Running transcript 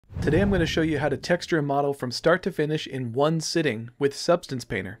Today I'm going to show you how to texture a model from start to finish in one sitting with Substance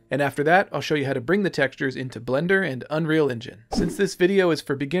Painter. And after that, I'll show you how to bring the textures into Blender and Unreal Engine. Since this video is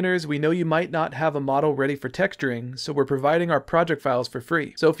for beginners, we know you might not have a model ready for texturing, so we're providing our project files for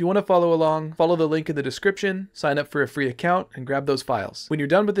free. So if you want to follow along, follow the link in the description, sign up for a free account, and grab those files. When you're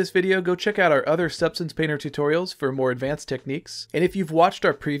done with this video, go check out our other Substance Painter tutorials for more advanced techniques. And if you've watched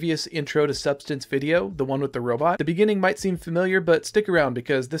our previous Intro to Substance video, the one with the robot, the beginning might seem familiar, but stick around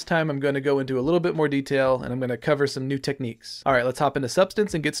because this time I'm going to go into a little bit more detail and I'm going to cover some new techniques. Alright, let's hop into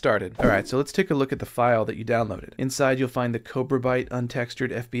Substance and get started. Alright, so let's take a look at the file that you downloaded. Inside you'll find the Cobra Byte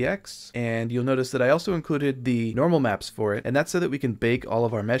untextured FBX, and you'll notice that I also included the normal maps for it, and that's so that we can bake all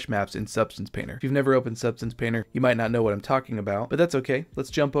of our mesh maps in Substance Painter. If you've never opened Substance Painter, you might not know what I'm talking about, but that's okay. Let's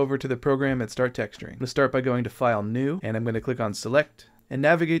jump over to the program and start texturing. I'm going to start by going to File, New, and I'm going to click on Select, and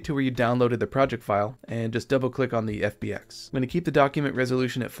navigate to where you downloaded the project file and just double click on the FBX. I'm going to keep the document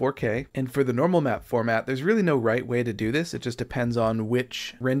resolution at 4K, and for the normal map format, there's really no right way to do this. It just depends on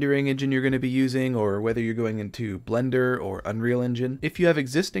which rendering engine you're going to be using or whether you're going into Blender or Unreal Engine. If you have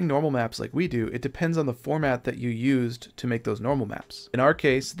existing normal maps like we do, it depends on the format that you used to make those normal maps. In our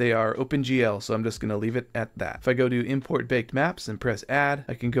case, they are OpenGL, so I'm just going to leave it at that. If I go to Import Baked Maps and press Add,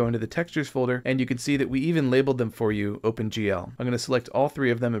 I can go into the Textures folder, and you can see that we even labeled them for you OpenGL. I'm going to select all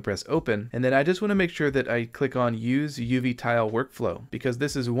three of them and press Open, and then I just want to make sure that I click on Use UV Tile Workflow, because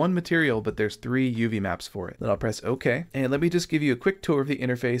this is one material but there's 3 UV maps for it. Then I'll press OK, and let me just give you a quick tour of the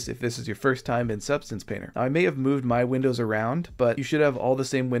interface if this is your first time in Substance Painter. Now, I may have moved my windows around, but you should have all the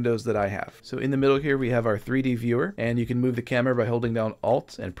same windows that I have. So in the middle here we have our 3D viewer, and you can move the camera by holding down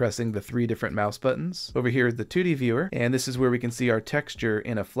Alt and pressing the 3 different mouse buttons. Over here is the 2D viewer, and this is where we can see our texture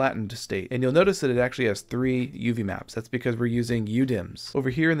in a flattened state. And you'll notice that it actually has 3 UV maps. That's because we're using UDIMs. Over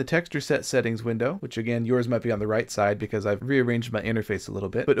here in the texture set settings window, which again yours might be on the right side because I've rearranged my interface a little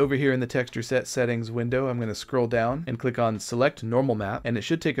bit, but over here in the texture set settings window I'm going to scroll down and click on select normal map, and it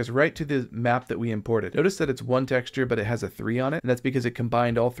should take us right to the map that we imported. Notice that it's one texture but it has a 3 on it, and that's because it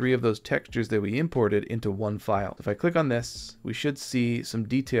combined all 3 of those textures that we imported into one file. If I click on this, we should see some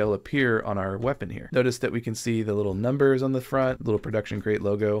detail appear on our weapon here. Notice that we can see the little numbers on the front, little ProductionCrate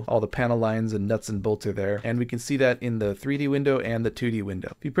logo, all the panel lines and nuts and bolts are there, and we can see that in the 3D window and the 2D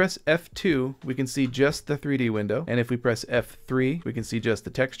window. If you press F2, we can see just the 3D window, and if we press F3, we can see just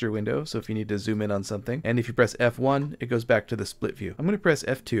the texture window, so if you need to zoom in on something, and if you press F1, it goes back to the split view. I'm going to press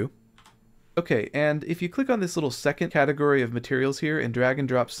F2. Okay, and if you click on this little second category of materials here and drag and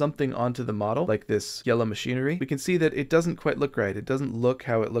drop something onto the model, like this yellow machinery, we can see that it doesn't quite look right. It doesn't look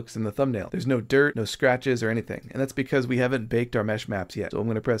how it looks in the thumbnail. There's no dirt, no scratches or anything, and that's because we haven't baked our mesh maps yet. So I'm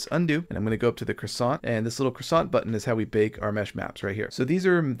going to press undo, and I'm going to go up to the croissant, and this little croissant button is how we bake our mesh maps right here. So these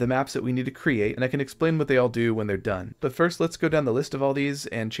are the maps that we need to create, and I can explain what they all do when they're done. But first, let's go down the list of all these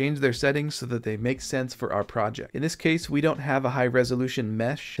and change their settings so that they make sense for our project. In this case, we don't have a high resolution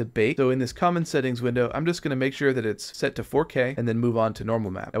mesh to bake, so in this common settings window, I'm just going to make sure that it's set to 4K and then move on to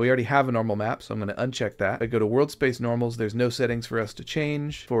normal map. Now we already have a normal map, so I'm going to uncheck that. If I go to world space normals, there's no settings for us to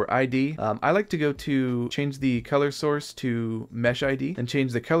change. For ID, I like to go to change the color source to mesh ID and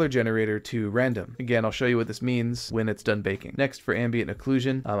change the color generator to random. Again, I'll show you what this means when it's done baking. Next, for ambient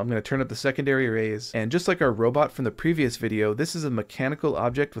occlusion, I'm going to turn up the secondary rays, and just like our robot from the previous video, this is a mechanical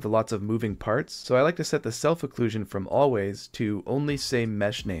object with lots of moving parts, so I like to set the self occlusion from always to only say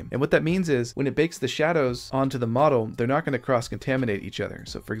mesh name. And what that means is when it bakes the shadows onto the model, they're not going to cross-contaminate each other.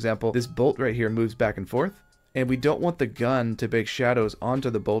 So for example, this bolt right here moves back and forth, and we don't want the gun to bake shadows onto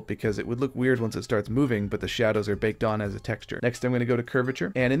the bolt because it would look weird once it starts moving, but the shadows are baked on as a texture. Next, I'm going to go to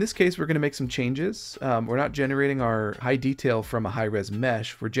curvature, and in this case, we're going to make some changes. We're not generating our high detail from a high-res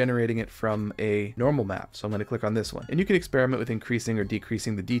mesh. We're generating it from a normal map, so I'm going to click on this one. And you can experiment with increasing or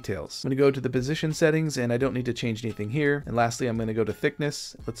decreasing the details. I'm going to go to the position settings, and I don't need to change anything here. And lastly, I'm going to go to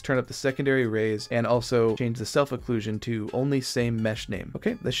thickness. Let's turn up the secondary rays and also change the self-occlusion to only same mesh name.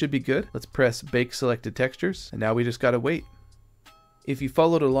 Okay, that should be good. Let's press Bake Selected Textures. And now we just gotta wait. If you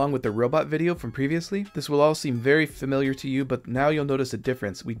followed along with the robot video from previously, this will all seem very familiar to you, but now you'll notice a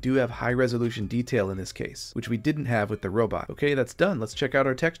difference. We do have high resolution detail in this case, which we didn't have with the robot. Okay, that's done. Let's check out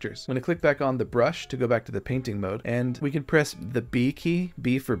our textures. I'm going to click back on the brush to go back to the painting mode, and we can press the B key,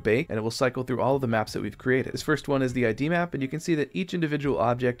 B for bake, and it will cycle through all of the maps that we've created. This first one is the ID map, and you can see that each individual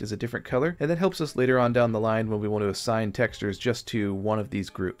object is a different color, and that helps us later on down the line when we want to assign textures just to one of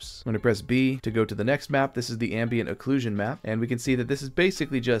these groups. I'm going to press B to go to the next map. This is the ambient occlusion map, and we can see that this is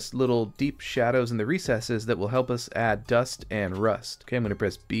basically just little deep shadows in the recesses that will help us add dust and rust. Okay, I'm going to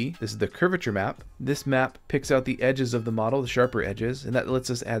press B. This is the curvature map. This map picks out the edges of the model, the sharper edges, and that lets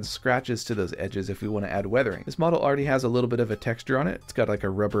us add scratches to those edges if we want to add weathering. This model already has a little bit of a texture on it. It's got like a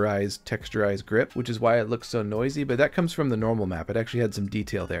rubberized, texturized grip, which is why it looks so noisy, but that comes from the normal map. It actually had some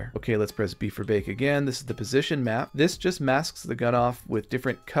detail there. Okay, let's press B for bake again. This is the position map. This just masks the gun off with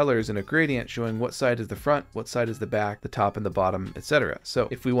different colors and a gradient showing what side is the front, what side is the back, the top and the bottom, etc. So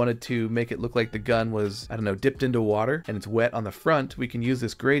if we wanted to make it look like the gun was, I don't know, dipped into water and it's wet on the front, we can use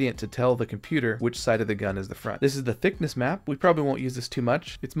this gradient to tell the computer which side of the gun is the front. This is the thickness map. We probably won't use this too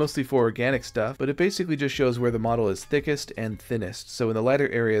much. It's mostly for organic stuff, but it basically just shows where the model is thickest and thinnest. So in the lighter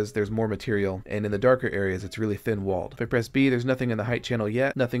areas, there's more material, and in the darker areas, it's really thin walled. If I press B, there's nothing in the height channel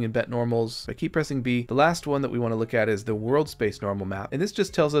yet, nothing in bet normals. If I keep pressing B, the last one that we want to look at is the world space normal map, and this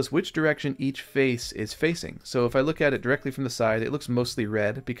just tells us which direction each face is facing. So if I look at it directly from the side, it looks mostly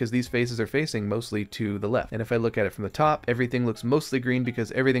red because these faces are facing mostly to the left. And if I look at it from the top, everything looks mostly green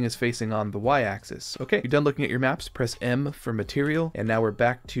because everything is facing on the y-axis. Okay, you're done looking at your maps, press M for material, and now we're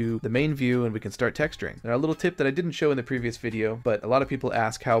back to the main view and we can start texturing. Now a little tip that I didn't show in the previous video, but a lot of people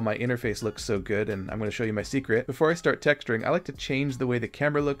ask how my interface looks so good, and I'm going to show you my secret. Before I start texturing, I like to change the way the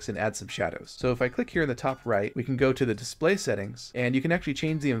camera looks and add some shadows. So if I click here in the top right, we can go to the display settings, and you can actually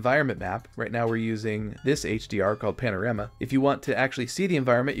change the environment map. Right now we're using this HDR called Panorama. If you want to actually see the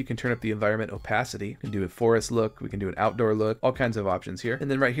environment, you can turn up the environment opacity. You can do a forest look, we can do an outdoor look, all kinds of options here. And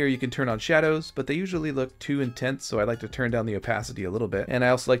then right here you can turn on shadows, but they usually look too intense, so I like to turn down the opacity a little bit. And I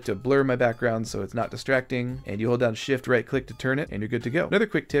also like to blur my background so it's not distracting, and you hold down Shift right click to turn it, and you're good to go. Another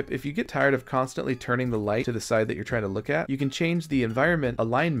quick tip, if you get tired of constantly turning the light to the side that you're trying to look at, you can change the environment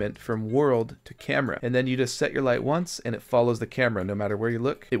alignment from world to camera, and then you just set your light once and it follows the camera. No matter where you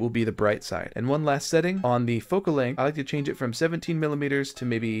look, it will be the bright side. And one last setting, on the focal length, I like to change it from 17 millimeters to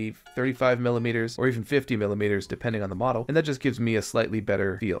maybe 35 millimeters or even 50 millimeters depending on the model, and that just gives me a slightly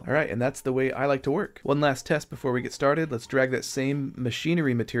better feel. All right, and that's the way I like to work. One last test before we get started. Let's drag that same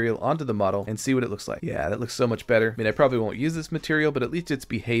machinery material onto the model and see what it looks like. Yeah, that looks so much better. I mean, I probably won't use this material, but at least it's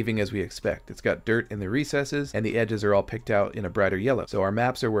behaving as we expect. It's got dirt in the recesses and the edges are all picked out in a brighter yellow. So our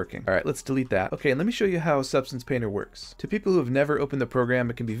maps are working. All right, let's delete that. Okay, and let me show you how Substance Painter works. To people who have never opened the program,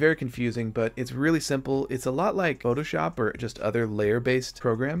 it can be very confusing, but it's really simple. It's a lot like Photoshop or just other layer-based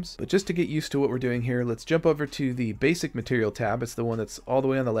programs. But just to get used to what we're doing here, let's jump over to the basic material tab. It's the one that's all the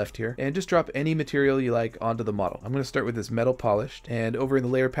way on the left here, and just drop any material you like onto the model. I'm going to start with this metal polished, and over in the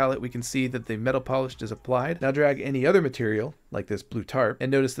layer palette we can see that the metal polished is applied. Now drag any other material like this blue tarp,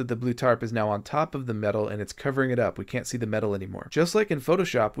 and notice that the blue tarp is now on top of the metal and it's covering it up. We can't see the metal anymore. Just like in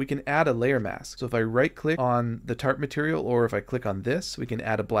Photoshop, we can add a layer mask. So if I right click on the tarp material, or if I click on this, we can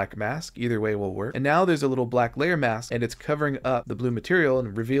add a black mask. Either way will work. And now there's a little black layer mask, and it's covering up the blue material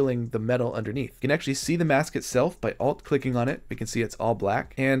and revealing the metal underneath. You can actually see the mask itself by alt clicking on it. We can see it's all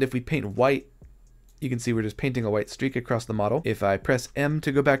black, and if we paint white, you can see we're just painting a white streak across the model. If I press M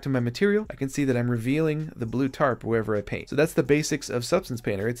to go back to my material, I can see that I'm revealing the blue tarp wherever I paint. So that's the basics of Substance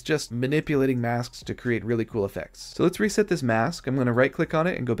Painter. It's just manipulating masks to create really cool effects. So let's reset this mask. I'm going to right click on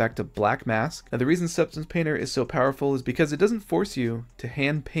it and go back to black mask. Now the reason Substance Painter is so powerful is because it doesn't force you to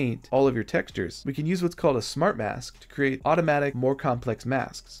hand paint all of your textures. We can use what's called a smart mask to create automatic, more complex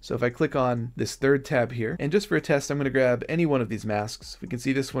masks. So if I click on this third tab here, and just for a test, I'm going to grab any one of these masks. We can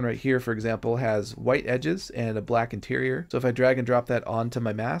see this one right here, for example, has white edges and a black interior. So if I drag and drop that onto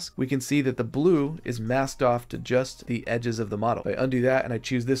my mask, we can see that the blue is masked off to just the edges of the model. If I undo that and I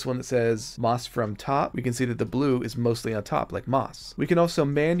choose this one that says moss from top, we can see that the blue is mostly on top, like moss. We can also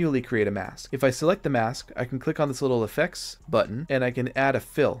manually create a mask. If I select the mask, I can click on this little effects button and I can add a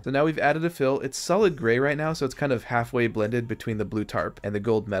fill. So now we've added a fill. It's solid gray right now, so it's kind of halfway blended between the blue tarp and the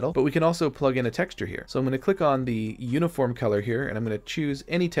gold metal, but we can also plug in a texture here. So I'm going to click on the uniform color here, and I'm going to choose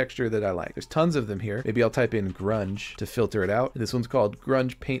any texture that I like. There's tons of them here. Maybe I'll type in grunge to filter it out. This one's called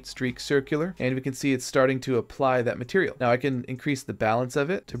grunge paint streak circular, and we can see it's starting to apply that material. Now I can increase the balance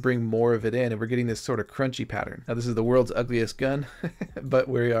of it to bring more of it in, and we're getting this sort of crunchy pattern. Now this is the world's ugliest gun, but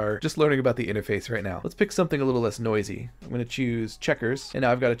we are just learning about the interface right now. Let's pick something a little less noisy. I'm going to choose checkers, and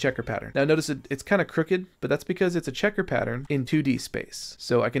now I've got a checker pattern. Now notice it's kind of crooked, but that's because it's a checker pattern in 2D space.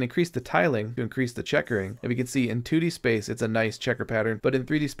 So I can increase the tiling to increase the checkering, and we can see in 2D space it's a nice checker pattern, but in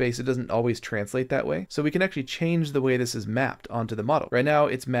 3D space it doesn't always translate that way. So we can actually change the way this is mapped onto the model. Right now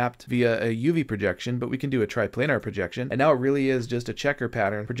it's mapped via a UV projection, but we can do a triplanar projection. And now it really is just a checker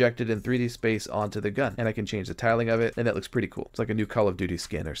pattern projected in 3D space onto the gun. And I can change the tiling of it, and that looks pretty cool. It's like a new Call of Duty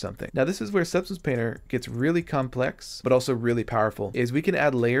skin or something. Now this is where Substance Painter gets really complex, but also really powerful, is we can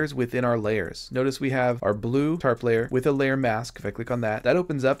add layers within our layers. Notice we have our blue tarp layer with a layer mask. If I click on that, that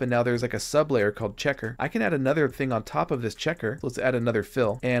opens up, and now there's like a sub layer called checker. I can add another thing on top of this checker. Let's add another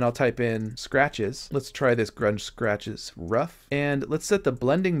fill, and I'll type in scratches. Let's try this grunge scratches rough, and let's set the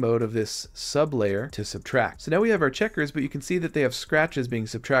blending mode of this sub layer to subtract. So now we have our checkers, but you can see that they have scratches being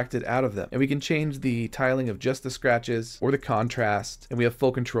subtracted out of them, and we can change the tiling of just the scratches or the contrast, and we have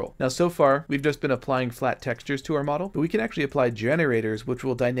full control. Now so far we've just been applying flat textures to our model, but we can actually apply generators which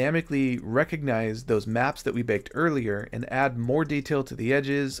will dynamically recognize those maps that we baked earlier and add more detail to the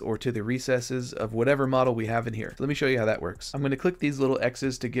edges or to the recesses of whatever model we have in here. So let me show you how that works. I'm going to click these little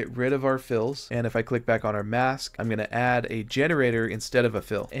X's to get rid of our fills, and if I click back on our mask, I'm going to add a generator instead of a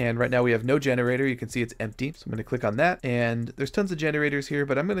fill. And right now we have no generator. You can see it's empty, so I'm going to click on that, and there's tons of generators here,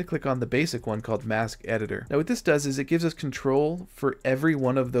 but I'm going to click on the basic one called Mask Editor. Now what this does is it gives us control for every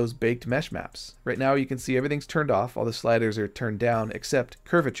one of those baked mesh maps. Right now you can see everything's turned off, all the sliders are turned down except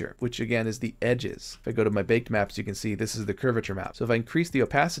curvature, which again is the edges. If I go to my baked maps, you can see this is the curvature map. So if I increase the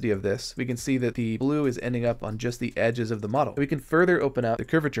opacity of this, we can see that the blue is ending up on just the edges of the model. We can further open up the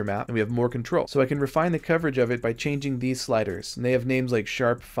curvature map, and we have more control. So I can refine the coverage of it by changing these sliders, and they have names like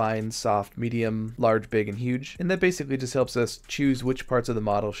sharp, fine, soft, medium, large, big, and huge, and that basically just helps us choose which parts of the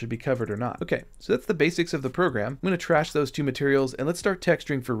model should be covered or not. Okay, so that's the basics of the program. I'm going to trash those two materials, and let's start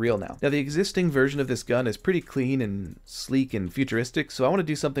texturing for real now. Now the existing version of this gun is pretty clean and sleek and futuristic, so I want to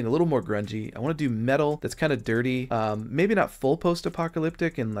do something a little more grungy. I want to do metal that's kind of dirty, maybe not full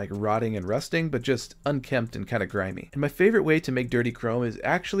post-apocalyptic and like rotting and rusting, but just unkempt and kind of grimy. And my favorite way to make dirty chrome is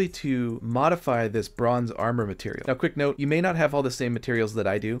actually to modify this bronze armor material. Now quick note, you may not have all the same materials that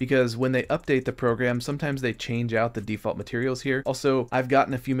I do, because when they update the program, sometimes they change out the default materials here. Also, I've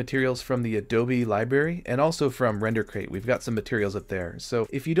gotten a few materials from the Adobe library and also from ProductionCrate. We've got some materials up there. So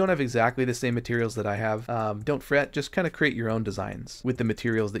if you don't have exactly the same materials that I have, don't fret, just kind of create your own designs with the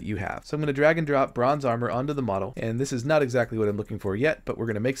materials that you have. So I'm going to drag and drop bronze armor onto the model, and this is not exactly what I'm looking for yet, but we're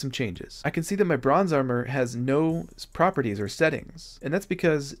going to make some changes. I can see that my bronze armor has no properties or settings, and that's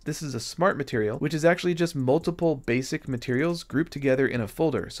because this is a smart material, which is actually just multiple basic materials grouped together in a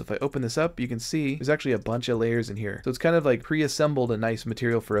folder. So if I open this up, you can see there's actually a bunch of layers in here. So it's kind of like pre-assembled a nice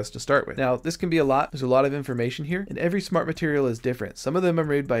material for us to start with. Now this can be a lot. There's a lot of information here, and every smart material is different. Some of them are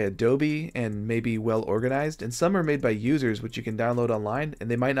made by Adobe and maybe well organized, and some are made by users, which you can download online, and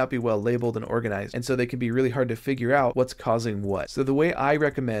they might not be well labeled and organized, and so they can be really hard to figure out what's causing what. So the way I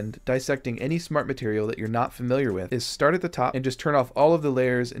recommend dissecting any smart material that you're not familiar with is start at the top and just turn off all of the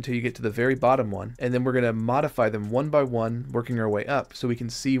layers until you get to the very bottom one, and then we're going to modify them one by one, working our way up so we can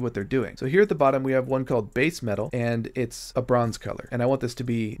see what they're doing. So here at the bottom we have one called base metal, and it's a bronze color, and I want this to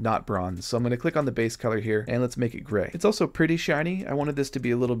be not bronze, so I'm going to click on the base color here, and let's make it gray. It's also pretty shiny. I wanted this to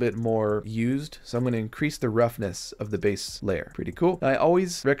be a little bit more used, so I'm going to increase the roughness of the base layer. Pretty cool. I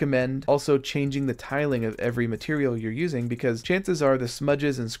always recommend also changing the tiling of every material you're using, because chances are the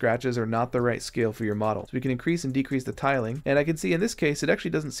smudges and scratches are not the right scale for your model. So we can increase and decrease the tiling, and I can see in this case it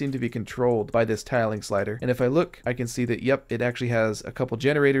actually doesn't seem to be controlled by this tiling slider, and if I look I can see that yep, it actually has a couple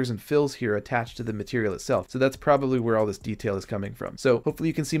generators and fills here attached to the material itself. So that's probably where all this detail is coming from. So hopefully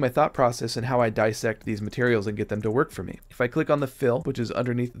you can see my thought process and how I dissect these materials and get them to work for me. If I click on the fill, which is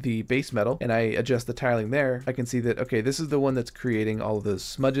underneath the base metal, and I adjust the tiling there, I can see that okay, this is the one that's creating all of those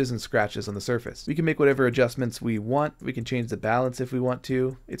smudges and scratches on the surface. We can make whatever adjustments we want. We can change the balance if we want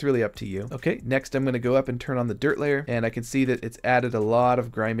to. It's really up to you. Okay, next I'm going to go up and turn on the dirt layer, and I can see that it's added a lot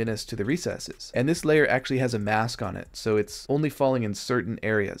of griminess to the recesses. And this layer actually has a mask on it, so it's only falling in certain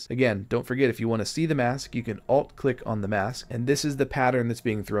areas. Again, don't forget, if you want to see the mask, you can alt click on the mask, and this is the pattern that's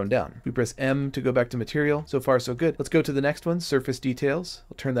being thrown down. We press M to go back to material. So far so good. Let's go to the next one, surface details.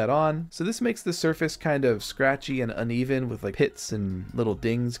 I'll turn that on. So this makes the surface kind of scratchy and uneven with like pits and little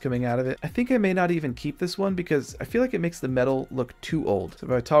dings coming out of it. I think I may not even keep this one because I feel like it makes the metal look too old. So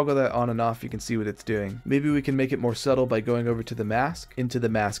if I toggle that on and off, you can see what it's doing. Maybe we can make it more subtle by going over to the mask, into the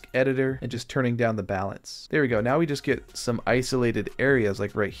mask editor, and just turning down the balance. There we go. Now we just get some isolated areas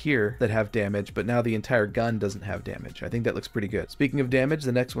like right here that have damage, but now the entire gun doesn't have damage. I think that looks pretty good. Speaking of damage,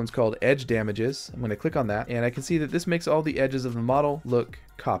 the next one's called edge damages. I'm going to click on that, and I can see that this makes all the edges of the model look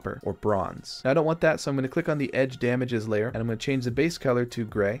copper or bronze. Now I don't want that, so I'm going to click on the edge damages layer, and I'm going to change the base color to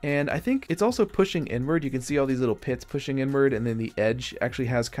gray. And I think it's also pushing inward. You can see all these little pits pushing inward, and then the edge actually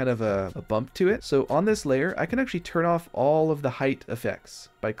has kind of a bump to it. So on this layer, I can actually turn off all of the height effects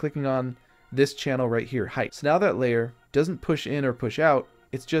by clicking on this channel right here, height. So now that layer doesn't push in or push out,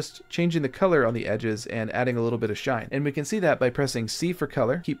 it's just changing the color on the edges and adding a little bit of shine. And we can see that by pressing C for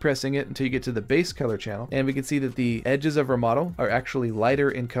color. Keep pressing it until you get to the base color channel. And we can see that the edges of our model are actually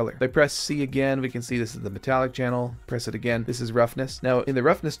lighter in color. If I press C again, we can see this is the metallic channel. Press it again. This is roughness. Now in the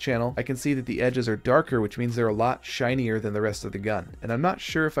roughness channel, I can see that the edges are darker, which means they're a lot shinier than the rest of the gun. And I'm not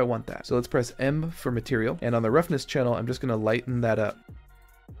sure if I want that. So let's press M for material. And on the roughness channel, I'm just going to lighten that up.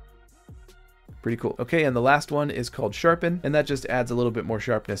 Pretty cool. Okay, and the last one is called Sharpen, and that just adds a little bit more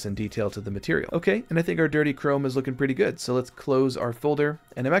sharpness and detail to the material. Okay, and I think our Dirty Chrome is looking pretty good. So let's close our folder,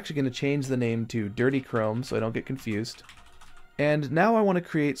 and I'm actually going to change the name to Dirty Chrome so I don't get confused. And now I want to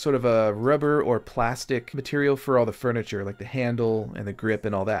create sort of a rubber or plastic material for all the furniture, like the handle and the grip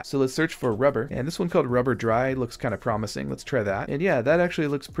and all that. So let's search for rubber. And this one called Rubber Dry looks kind of promising. Let's try that. And yeah, that actually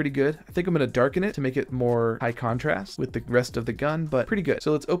looks pretty good. I think I'm going to darken it to make it more high contrast with the rest of the gun, but pretty good.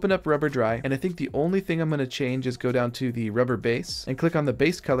 So let's open up Rubber Dry. And I think the only thing I'm going to change is go down to the rubber base and click on the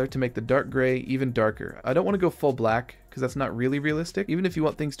base color to make the dark gray even darker. I don't want to go full black, because that's not really realistic. Even if you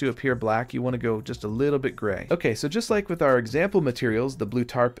want things to appear black, you want to go just a little bit gray. Okay, so just like with our example materials, the blue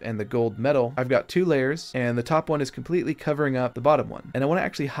tarp and the gold metal, I've got two layers, and the top one is completely covering up the bottom one. And I want to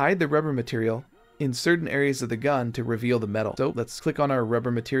actually hide the rubber material in certain areas of the gun to reveal the metal. So let's click on our rubber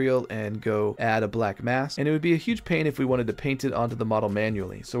material and go add a black mask. And it would be a huge pain if we wanted to paint it onto the model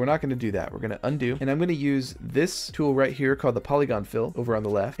manually. So we're not going to do that. We're going to undo. And I'm going to use this tool right here called the polygon fill over on the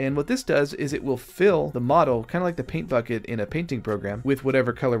left. And what this does is it will fill the model, kind of like the paint bucket in a painting program, with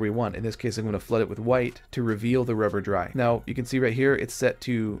whatever color we want. In this case, I'm going to flood it with white to reveal the rubber dry. Now you can see right here, it's set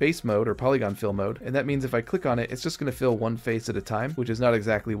to face mode or polygon fill mode. And that means if I click on it, it's just going to fill one face at a time, which is not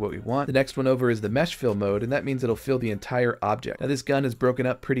exactly what we want. The next one over is the mesh fill mode, and that means it'll fill the entire object. Now this gun is broken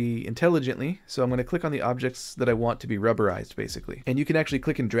up pretty intelligently, so I'm going to click on the objects that I want to be rubberized basically. And you can actually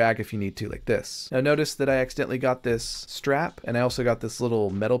click and drag if you need to, like this. Now notice that I accidentally got this strap, and I also got this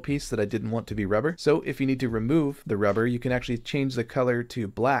little metal piece that I didn't want to be rubber. So if you need to remove the rubber, you can actually change the color to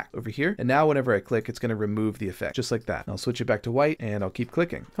black over here. And now whenever I click, it's going to remove the effect, just like that. I'll switch it back to white and I'll keep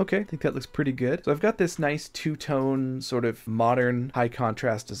clicking. Okay, I think that looks pretty good. So I've got this nice two-tone sort of modern high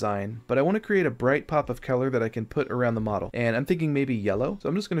contrast design, but I want to create a bright pop of color that I can put around the model. And I'm thinking maybe yellow. So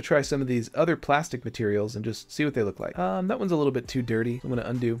I'm just going to try some of these other plastic materials and just see what they look like. That one's a little bit too dirty. I'm going to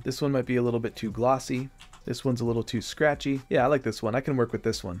undo. This one might be a little bit too glossy. This one's a little too scratchy. Yeah, I like this one. I can work with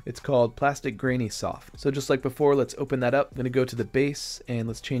this one. It's called Plastic Grainy Soft. So just like before, let's open that up. I'm going to go to the base and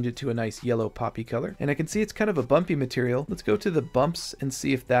let's change it to a nice yellow poppy color. And I can see it's kind of a bumpy material. Let's go to the bumps and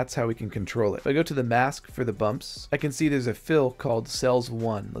see if that's how we can control it. If I go to the mask for the bumps, I can see there's a fill called Cells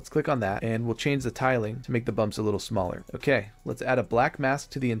 1. Let's click on that and we'll change the tiling to make the bumps a little smaller. Okay, let's add a black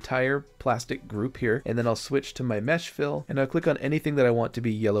mask to the entire plastic group here. And then I'll switch to my mesh fill and I'll click on anything that I want to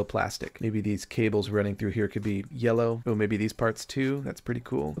be yellow plastic. Maybe these cables running through here could be yellow. Oh, maybe these parts too. That's pretty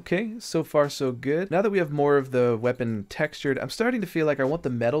cool. Okay, so far so good. Now that we have more of the weapon textured, I'm starting to feel like I want the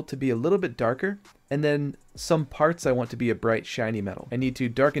metal to be a little bit darker. And then some parts I want to be a bright, shiny metal. I need to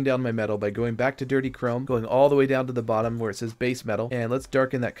darken down my metal by going back to Dirty Chrome, going all the way down to the bottom where it says base metal, and let's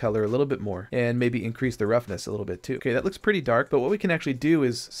darken that color a little bit more, and maybe increase the roughness a little bit too. Okay, that looks pretty dark, but what we can actually do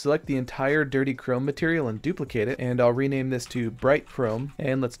is select the entire Dirty Chrome material and duplicate it, and I'll rename this to Bright Chrome,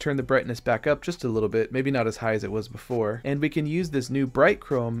 and let's turn the brightness back up just a little bit, maybe not as high as it was before, and we can use this new Bright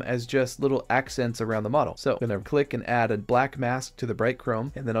Chrome as just little accents around the model. So I'm gonna click and add a black mask to the Bright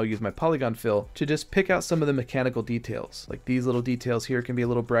Chrome, and then I'll use my polygon fill to just pick out some of the mechanical details. Like these little details here can be a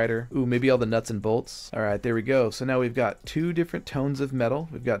little brighter. Ooh, maybe all the nuts and bolts. All right, there we go. So now we've got two different tones of metal.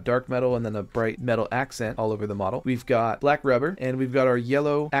 We've got dark metal and then a bright metal accent all over the model. We've got black rubber and we've got our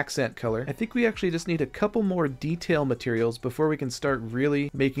yellow accent color. I think we actually just need a couple more detail materials before we can start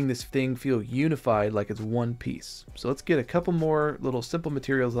really making this thing feel unified like it's one piece. So let's get a couple more little simple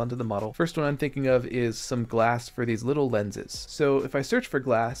materials onto the model. First one I'm thinking of is some glass for these little lenses. So if I search for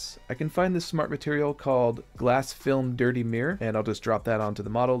glass, I can find this smart material called Glass Film Dirty Mirror, and I'll just drop that onto the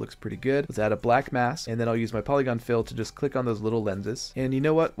model. Looks pretty good. Let's add a black mask, and then I'll use my polygon fill to just click on those little lenses. And you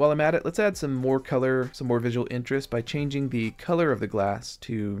know what? While I'm at it, let's add some more color, some more visual interest by changing the color of the glass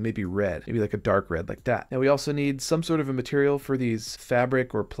to maybe red, maybe like a dark red like that. Now we also need some sort of a material for these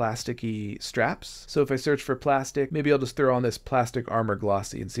fabric or plasticky straps. So if I search for plastic, maybe I'll just throw on this plastic armor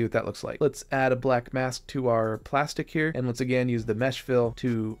glossy and see what that looks like. Let's add a black mask to our plastic here, and once again use the mesh fill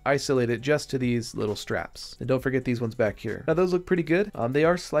to isolate it just to these little straps. straps. And don't forget these ones back here. Now those look pretty good. They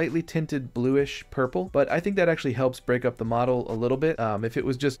are slightly tinted bluish purple, but I think that actually helps break up the model a little bit. If it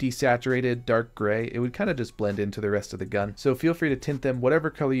was just desaturated dark gray, it would kind of just blend into the rest of the gun. So feel free to tint them whatever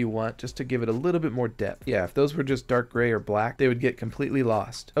color you want, just to give it a little bit more depth. Yeah, if those were just dark gray or black, they would get completely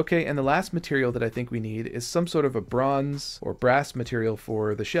lost. Okay, and the last material that I think we need is some sort of a bronze or brass material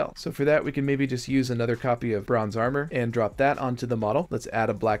for the shell. So for that, we can maybe just use another copy of bronze armor and drop that onto the model. Let's add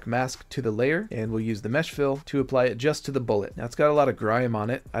a black mask to the layer, and we'll use the mesh fill to apply it just to the bullet. Now it's got a lot of grime on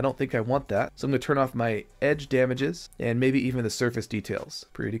it. I don't think I want that. So I'm going to turn off my edge damages and maybe even the surface details.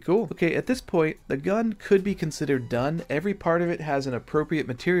 Pretty cool. Okay, at this point, the gun could be considered done. Every part of it has an appropriate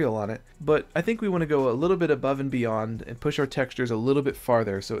material on it, but I think we want to go a little bit above and beyond and push our textures a little bit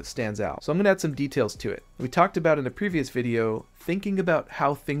farther so it stands out. So I'm going to add some details to it. We talked about in a previous video thinking about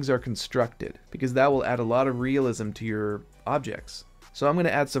how things are constructed, because that will add a lot of realism to your objects. So I'm going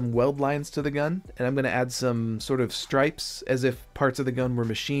to add some weld lines to the gun, and I'm going to add some sort of stripes as if parts of the gun were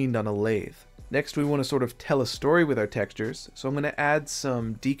machined on a lathe. Next, we want to sort of tell a story with our textures. So I'm going to add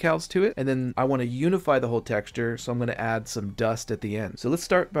some decals to it, and then I want to unify the whole texture, so I'm going to add some dust at the end. So let's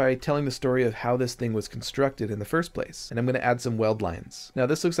start by telling the story of how this thing was constructed in the first place. And I'm going to add some weld lines. Now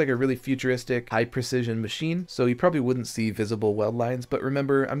this looks like a really futuristic, high precision machine, so you probably wouldn't see visible weld lines, but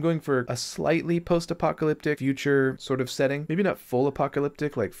remember, I'm going for a slightly post-apocalyptic future sort of setting. Maybe not full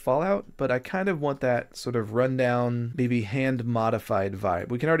apocalyptic like Fallout, but I kind of want that sort of rundown, maybe hand-modified vibe.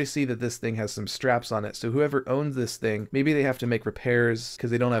 We can already see that this thing has some straps on it, so whoever owns this thing, maybe they have to make repairs because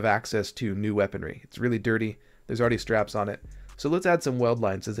they don't have access to new weaponry. It's really dirty. There's already straps on it. So let's add some weld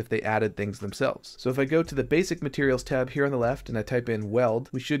lines as if they added things themselves. So if I go to the basic materials tab here on the left and I type in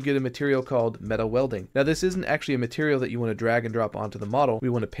weld, we should get a material called metal welding. Now this isn't actually a material that you want to drag and drop onto the model. We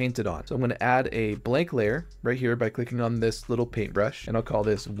want to paint it on. So I'm going to add a blank layer right here by clicking on this little paintbrush, and I'll call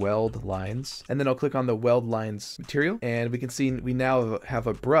this weld lines. And then I'll click on the weld lines material, and we can see we now have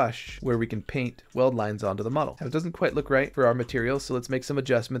a brush where we can paint weld lines onto the model. Now it doesn't quite look right for our material, so let's make some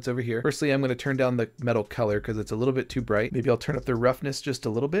adjustments over here. Firstly, I'm going to turn down the metal color because it's a little bit too bright. Maybe I'll turn up the roughness just a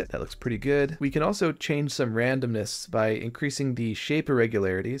little bit. That looks pretty good. We can also change some randomness by increasing the shape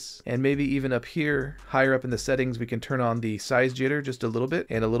irregularities, and maybe even up here, higher up in the settings, we can turn on the size jitter just a little bit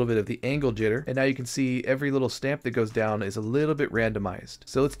and a little bit of the angle jitter. And now you can see every little stamp that goes down is a little bit randomized.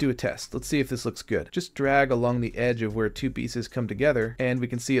 So let's do a test. Let's see if this looks good. Just drag along the edge of where two pieces come together, and we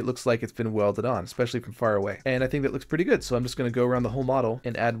can see it looks like it's been welded on, especially from far away. And I think that looks pretty good. So I'm just going to go around the whole model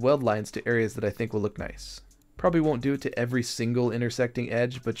and add weld lines to areas that I think will look nice. Probably won't do it to every single intersecting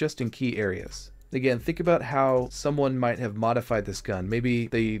edge, but just in key areas. Again, think about how someone might have modified this gun. Maybe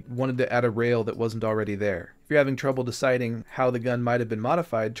they wanted to add a rail that wasn't already there. If you're having trouble deciding how the gun might have been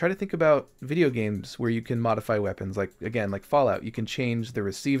modified, try to think about video games where you can modify weapons. Like Fallout, you can change the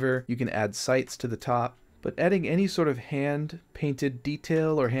receiver, you can add sights to the top. But adding any sort of hand-painted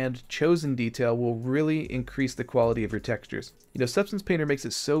detail or hand-chosen detail will really increase the quality of your textures. You know, Substance Painter makes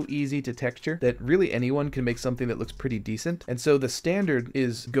it so easy to texture that really anyone can make something that looks pretty decent. And so the standard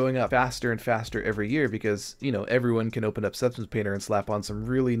is going up faster and faster every year because, you know, everyone can open up Substance Painter and slap on some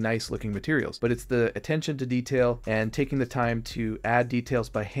really nice looking materials. But it's the attention to detail and taking the time to add details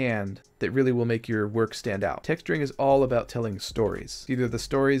by hand that really will make your work stand out. Texturing is all about telling stories. Either the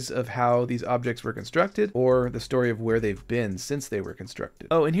stories of how these objects were constructed or the story of where they've been since they were constructed.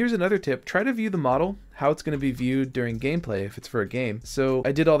 Oh, and here's another tip. Try to view the model, how it's going to be viewed during gameplay if it's for a game. So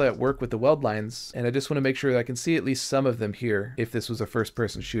I did all that work with the weld lines, and I just want to make sure that I can see at least some of them here if this was a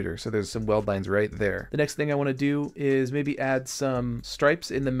first-person shooter. So there's some weld lines right there. The next thing I want to do is maybe add some stripes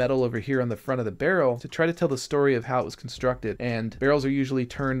in the metal over here on the front of the barrel to try to tell the story of how it was constructed. And barrels are usually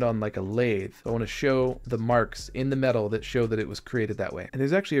turned on like a lathe. I want to show the marks in the metal that show that it was created that way. And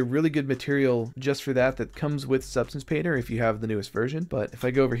there's actually a really good material just for that comes with Substance Painter if you have the newest version. But if I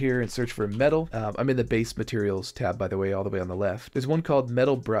go over here and search for metal, I'm in the base materials tab, by the way, all the way on the left. There's one called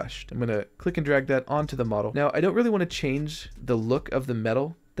metal brushed. I'm going to click and drag that onto the model. Now, I don't really want to change the look of the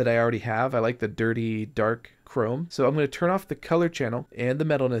metal that I already have. I like the dirty, dark chrome. So I'm going to turn off the color channel and the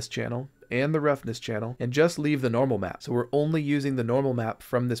metalness channel and the roughness channel and just leave the normal map. So we're only using the normal map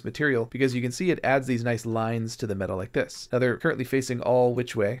from this material because you can see it adds these nice lines to the metal like this. Now they're currently facing all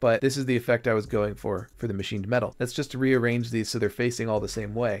which way, but this is the effect I was going for the machined metal. That's just to rearrange these so they're facing all the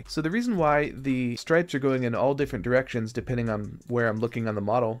same way. So the reason why the stripes are going in all different directions depending on where I'm looking on the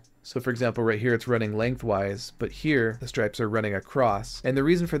model So for example, right here it's running lengthwise, but here the stripes are running across. And the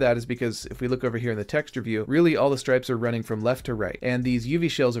reason for that is because if we look over here in the texture view, really all the stripes are running from left to right. And these UV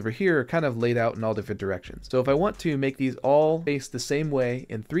shells over here are kind of laid out in all different directions. So if I want to make these all face the same way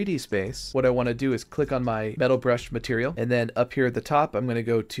in 3D space, what I want to do is click on my metal brush material. And then up here at the top, I'm going to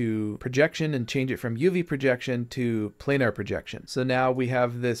go to projection and change it from UV projection to planar projection. So now we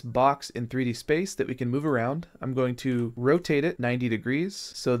have this box in 3D space that we can move around. I'm going to rotate it 90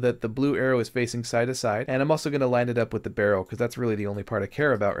 degrees so that the blue arrow is facing side to side. And I'm also going to line it up with the barrel because that's really the only part I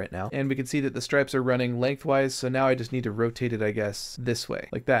care about right now. And we can see that the stripes are running lengthwise. So now I just need to rotate it, I guess, this way,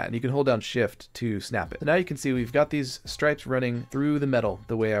 like that. And you can hold down shift to snap it. So now you can see we've got these stripes running through the metal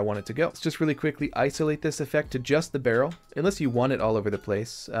the way I want it to go. Let's just really quickly isolate this effect to just the barrel. Unless you want it all over the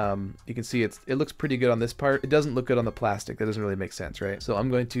place, you can see it looks pretty good on this part. It doesn't look good on the plastic. That doesn't really make sense, right? So I'm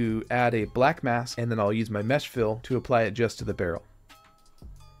going to add a black mask and then I'll use my mesh fill to apply it just to the barrel.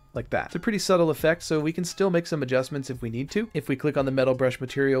 Like that. It's a pretty subtle effect, so we can still make some adjustments if we need to. If we click on the metal brush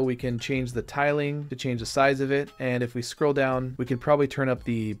material, we can change the tiling to change the size of it. And if we scroll down, we can probably turn up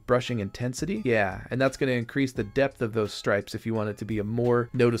the brushing intensity. Yeah, and that's going to increase the depth of those stripes if you want it to be a more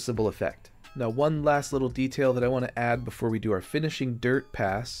noticeable effect. Now, one last little detail that I want to add before we do our finishing dirt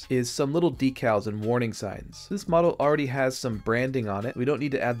pass is some little decals and warning signs. This model already has some branding on it. We don't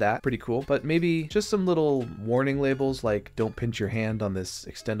need to add that. Pretty cool. But maybe just some little warning labels like don't pinch your hand on this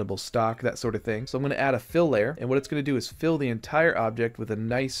extendable stock, that sort of thing. So I'm going to add a fill layer, and what it's going to do is fill the entire object with a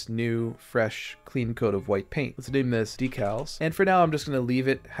nice, new, fresh, clean coat of white paint. Let's name this decals. And for now, I'm just going to leave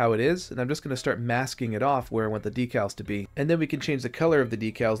it how it is, and I'm just going to start masking it off where I want the decals to be. And then we can change the color of the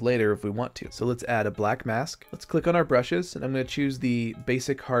decals later if we want to. So let's add a black mask. Let's click on our brushes, and I'm going to choose the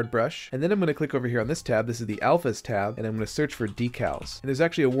basic hard brush. And then I'm going to click over here on this tab. This is the alphas tab, and I'm going to search for decals. And there's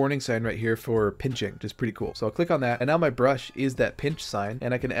actually a warning sign right here for pinching, which is pretty cool. So I'll click on that, and now my brush is that pinch sign,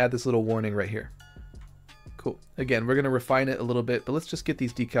 and I can add this little warning right here. Cool. Again, we're going to refine it a little bit, but let's just get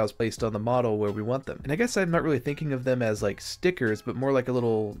these decals placed on the model where we want them. And I guess I'm not really thinking of them as like stickers, but more like a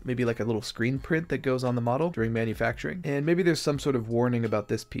little, maybe like a little screen print that goes on the model during manufacturing. And maybe there's some sort of warning about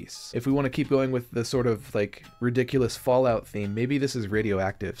this piece. If we want to keep going with the sort of like ridiculous Fallout theme, maybe this is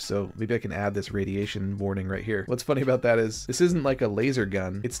radioactive. So maybe I can add this radiation warning right here. What's funny about that is this isn't like a laser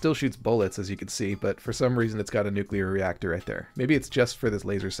gun. It still shoots bullets, as you can see, but for some reason it's got a nuclear reactor right there. Maybe it's just for this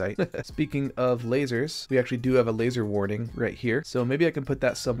laser sight. Speaking of lasers, we actually do have a laser warning right here. So maybe I can put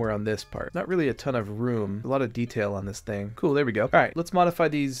that somewhere on this part. Not really a ton of room, a lot of detail on this thing. Cool, there we go. All right, let's modify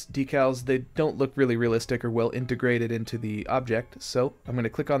these decals. They don't look really realistic or well integrated into the object. So I'm going to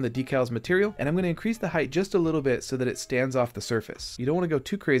click on the decals material, and I'm going to increase the height just a little bit so that it stands off the surface. You don't want to go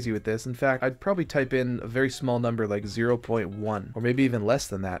too crazy with this. In fact, I'd probably type in a very small number like 0.1 or maybe even less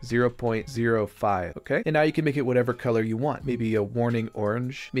than that, 0.05. Okay, and now you can make it whatever color you want. Maybe a warning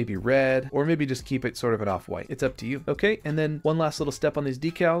orange, maybe red, or maybe just keep it sort of an off-white. It's up to you. Okay, and then one last little step on these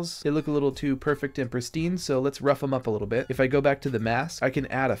decals. They look a little too perfect and pristine, so let's rough them up a little bit. If I go back to the mask, I can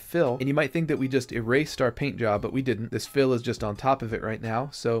add a fill, and you might think that we just erased our paint job, but we didn't. This fill is just on top of it right now,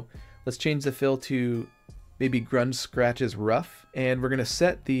 so let's change the fill to maybe grunge scratches rough, and we're going to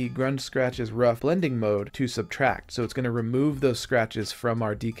set the grunge scratches rough blending mode to subtract, so it's going to remove those scratches from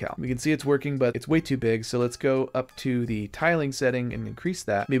our decal. We can see it's working, but it's way too big, so let's go up to the tiling setting and increase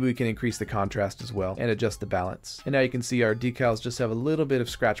that. Maybe we can increase the contrast as well and adjust the balance. And now you can see our decals just have a little bit of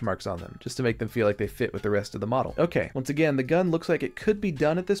scratch marks on them, just to make them feel like they fit with the rest of the model. Okay, once again, the gun looks like it could be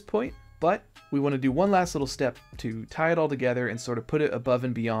done at this point, but we want to do one last little step to tie it all together and sort of put it above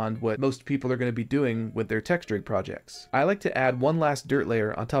and beyond what most people are going to be doing with their texturing projects. I like to add one last dirt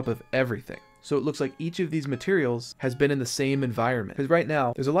layer on top of everything, so it looks like each of these materials has been in the same environment. Because right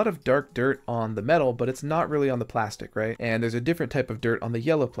now, there's a lot of dark dirt on the metal, but it's not really on the plastic, right? And there's a different type of dirt on the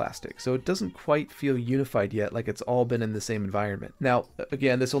yellow plastic, so it doesn't quite feel unified yet, like it's all been in the same environment. Now,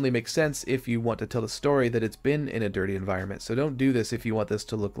 again, this only makes sense if you want to tell a story that it's been in a dirty environment, so don't do this if you want this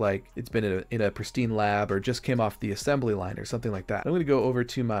to look like it's been in a pristine lab or just came off the assembly line or something like that. I'm going to go over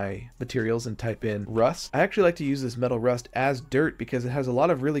to my materials and type in rust. I actually like to use this metal rust as dirt because it has a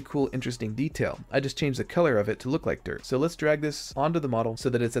lot of really cool, interesting detail. I just changed the color of it to look like dirt. So let's drag this onto the model so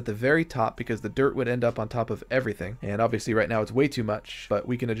that it's at the very top, because the dirt would end up on top of everything. And obviously right now it's way too much, but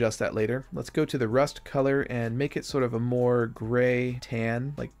we can adjust that later. Let's go to the rust color and make it sort of a more gray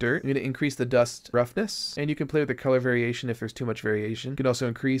tan like dirt. I'm going to increase the dust roughness, and you can play with the color variation if there's too much variation. You can also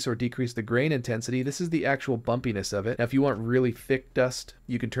increase or decrease the grain intensity. This is the actual bumpiness of it. Now if you want really thick dust,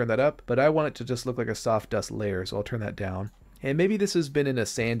 you can turn that up, but I want it to just look like a soft dust layer, so I'll turn that down. And maybe this has been in a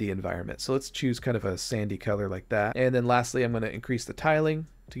sandy environment, so let's choose kind of a sandy color like that. And then lastly, I'm going to increase the tiling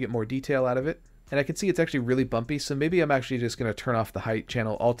to get more detail out of it. And I can see it's actually really bumpy, so maybe I'm actually just going to turn off the height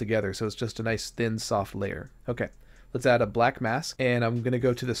channel altogether so it's just a nice thin soft layer. Okay. Let's add a black mask, and I'm going to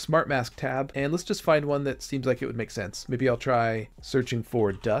go to the Smart Mask tab, and let's just find one that seems like it would make sense. Maybe I'll try searching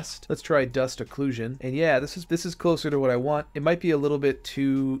for dust. Let's try dust occlusion. And yeah, this is closer to what I want. It might be a little bit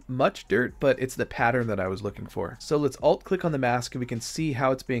too much dirt, but it's the pattern that I was looking for. So let's alt-click on the mask, and we can see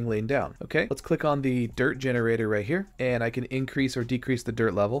how it's being laid down. Okay, let's click on the dirt generator right here, and I can increase or decrease the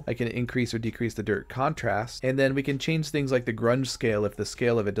dirt level. I can increase or decrease the dirt contrast, and then we can change things like the grunge scale if the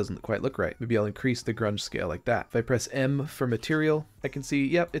scale of it doesn't quite look right. Maybe I'll increase the grunge scale like that. If I press M for material, I can see,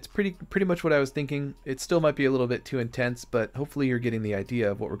 yep, it's pretty much what I was thinking. It still might be a little bit too intense, but hopefully you're getting the idea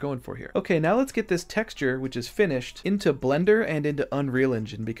of what we're going for here. Okay, now let's get this texture, which is finished, into Blender and into Unreal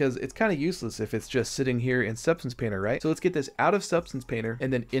Engine, because it's kind of useless if it's just sitting here in Substance Painter, right? So let's get this out of Substance Painter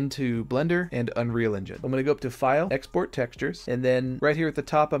and then into Blender and Unreal Engine. I'm going to go up to File, Export Textures, and then right here at the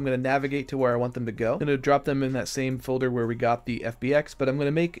top, I'm going to navigate to where I want them to go. I'm going to drop them in that same folder where we got the FBX, but I'm going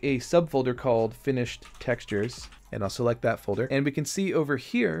to make a subfolder called Finished Textures. And I'll select that folder. And we can see over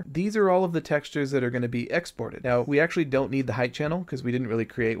here, these are all of the textures that are going to be exported. Now, we actually don't need the height channel because we didn't really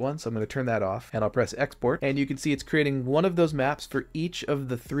create one. So I'm going to turn that off and I'll press export. And you can see it's creating one of those maps for each of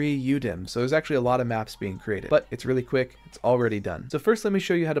the 3 UDIMs. So there's actually a lot of maps being created, but it's really quick. It's already done. So first, let me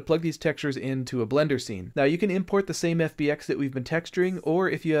show you how to plug these textures into a Blender scene. Now, you can import the same FBX that we've been texturing, or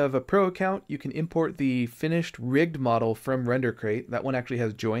if you have a Pro account, you can import the finished rigged model from RenderCrate. That one actually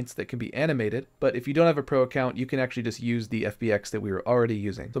has joints that can be animated. But if you don't have a Pro account, you can actually just use the FBX that we were already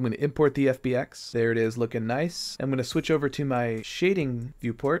using. So I'm going to import the FBX. There it is, looking nice. I'm going to switch over to my shading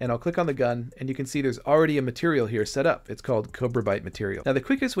viewport and I'll click on the gun, and you can see there's already a material here set up. It's called Cobra Bite material. Now the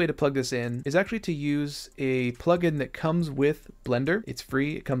quickest way to plug this in is actually to use a plugin that comes with Blender. It's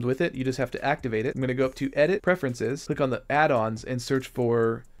free, it comes with it. You just have to activate it. I'm going to go up to Edit, Preferences, click on the add-ons and search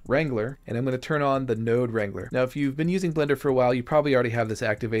for Wrangler, and I'm going to turn on the Node Wrangler. Now, if you've been using Blender for a while, you probably already have this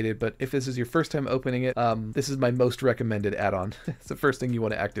activated, but if this is your first time opening it, this is my most recommended add-on. It's the first thing you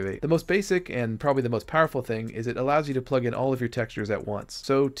want to activate. The most basic and probably the most powerful thing is it allows you to plug in all of your textures at once.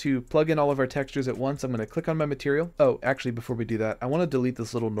 So to plug in all of our textures at once, I'm going to click on my material. Oh, actually, before we do that, I want to delete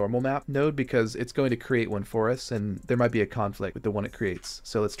this little normal map node because it's going to create one for us, and there might be a conflict with the one it creates.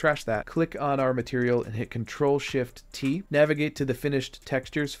 So let's trash that. Click on our material and hit Control-Shift-T. Navigate to the finished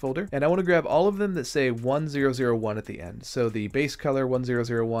textures folder, and I want to grab all of them that say 1001 at the end. So the base color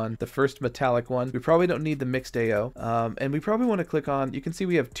 1001, the first metallic one. We probably don't need the mixed AO, and we probably want to click on, you can see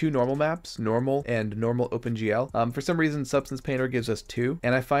we have 2 normal maps, normal and normal OpenGL. For some reason Substance Painter gives us 2,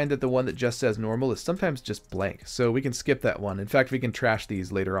 and I find that the one that just says normal is sometimes just blank, so we can skip that one. In fact, we can trash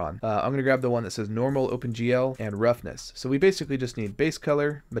these later on. I'm going to grab the one that says normal OpenGL and roughness. So we basically just need base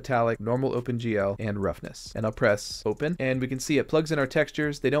color, metallic, normal OpenGL, and roughness. And I'll press open, and we can see it plugs in our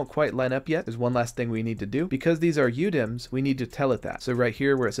textures. They don't quite line up yet. There's one last thing we need to do. Because these are UDIMs, we need to tell it that. So right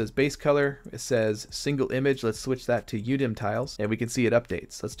here where it says base color, it says single image. Let's switch that to UDIM tiles, and we can see it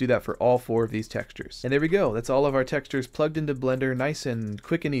updates. Let's do that for all 4 of these textures. And there we go. That's all of our textures plugged into Blender, nice and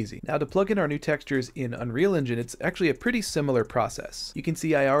quick and easy. Now to plug in our new textures in Unreal Engine, it's actually a pretty similar process. You can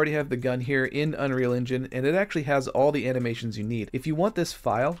see I already have the gun here in Unreal Engine, and it actually has all the animations you need. If you want this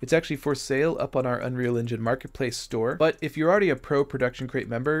file, it's actually for sale up on our Unreal Engine Marketplace store. But if you're already a Pro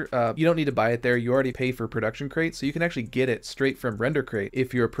ProductionCrate member, you don't need to buy it there. You already pay for ProductionCrate, so you can actually get it straight from RenderCrate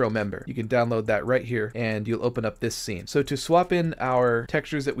if you're a Pro member. You can download that right here, and you'll open up this scene. So to swap in our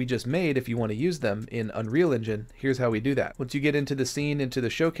textures that we just made, if you want to use them in Unreal Engine, here's how we do that. Once you get into the scene, into the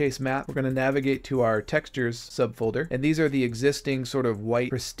showcase map, we're going to navigate to our textures subfolder, and these are the existing sort of white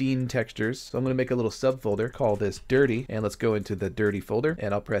pristine textures. So I'm going to make a little subfolder, call this dirty, and let's go into the dirty folder,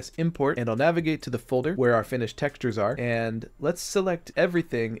 and I'll press import, and I'll navigate to the folder where our finished textures are, and let's select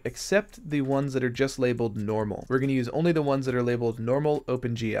everything except the ones that are just labeled normal. We're going to use only the ones that are labeled normal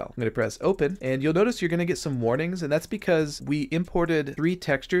OpenGL. I'm going to press open, and you'll notice you're going to get some warnings, and that's because we imported 3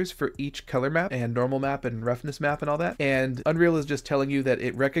 textures for each color map and normal map and roughness map and all that, and Unreal is just telling you that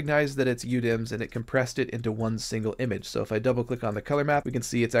it recognized that it's UDIMs and it compressed it into one single image. So if I double click on the color map, we can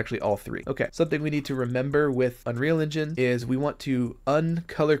see it's actually all 3. Okay, something we need to remember with Unreal Engine is we want to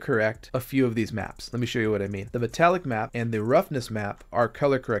uncolor correct a few of these maps. Let me show you what I mean. The metallic map and the roughness map are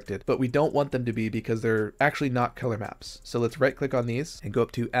color corrected, but we don't want them to be because they're actually not color maps. So let's right click on these and go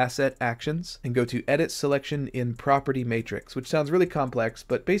up to Asset Actions and go to Edit Selection in Property Matrix, which sounds really complex,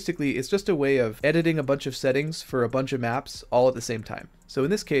 but basically it's just a way of editing a bunch of settings for a bunch of maps all at the same time. So in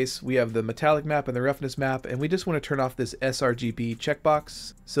this case, we have the metallic map and the roughness map, and we just want to turn off this sRGB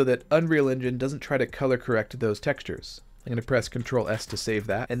checkbox so that Unreal Engine doesn't try to color correct those textures. I'm going to press Control S to save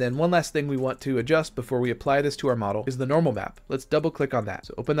that. And then one last thing we want to adjust before we apply this to our model is the normal map. Let's double click on that.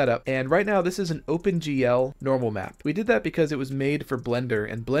 So open that up. And right now this is an OpenGL normal map. We did that because it was made for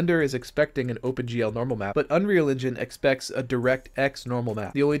Blender, and Blender is expecting an OpenGL normal map, but Unreal Engine expects a DirectX normal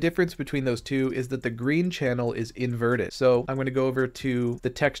map. The only difference between those two is that the green channel is inverted. So I'm going to go over to the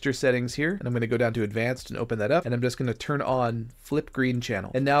texture settings here, and I'm going to go down to advanced and open that up, and I'm just going to turn on flip green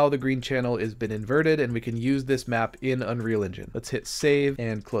channel. And now the green channel has been inverted, and we can use this map in Unreal Engine. Let's hit save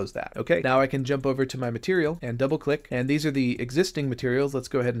and close that. Okay, now I can jump over to my material and double click, and these are the existing materials. Let's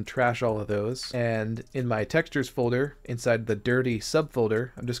go ahead and trash all of those. And in my textures folder, inside the dirty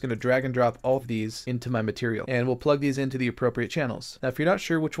subfolder, I'm just going to drag and drop all of these into my material, and we'll plug these into the appropriate channels. Now, if you're not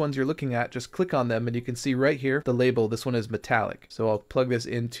sure which ones you're looking at, just click on them, and you can see right here the label. This one is metallic. So I'll plug this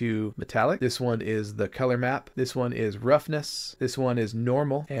into metallic. This one is the color map. This one is roughness. This one is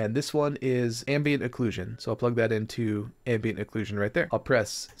normal, and this one is ambient occlusion. So I'll plug that into ambient occlusion right there. I'll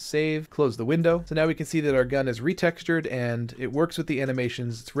press save, close the window. So now we can see that our gun is retextured and it works with the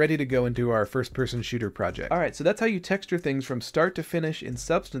animations. It's ready to go into our first-person shooter project. All right, so that's how you texture things from start to finish in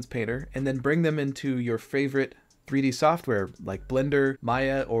Substance Painter and then bring them into your favorite 3D software like Blender,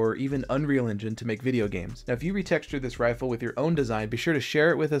 Maya, or even Unreal Engine to make video games. Now, if you retexture this rifle with your own design, be sure to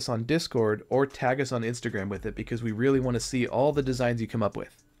share it with us on Discord or tag us on Instagram with it, because we really want to see all the designs you come up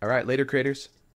with. All right, later creators.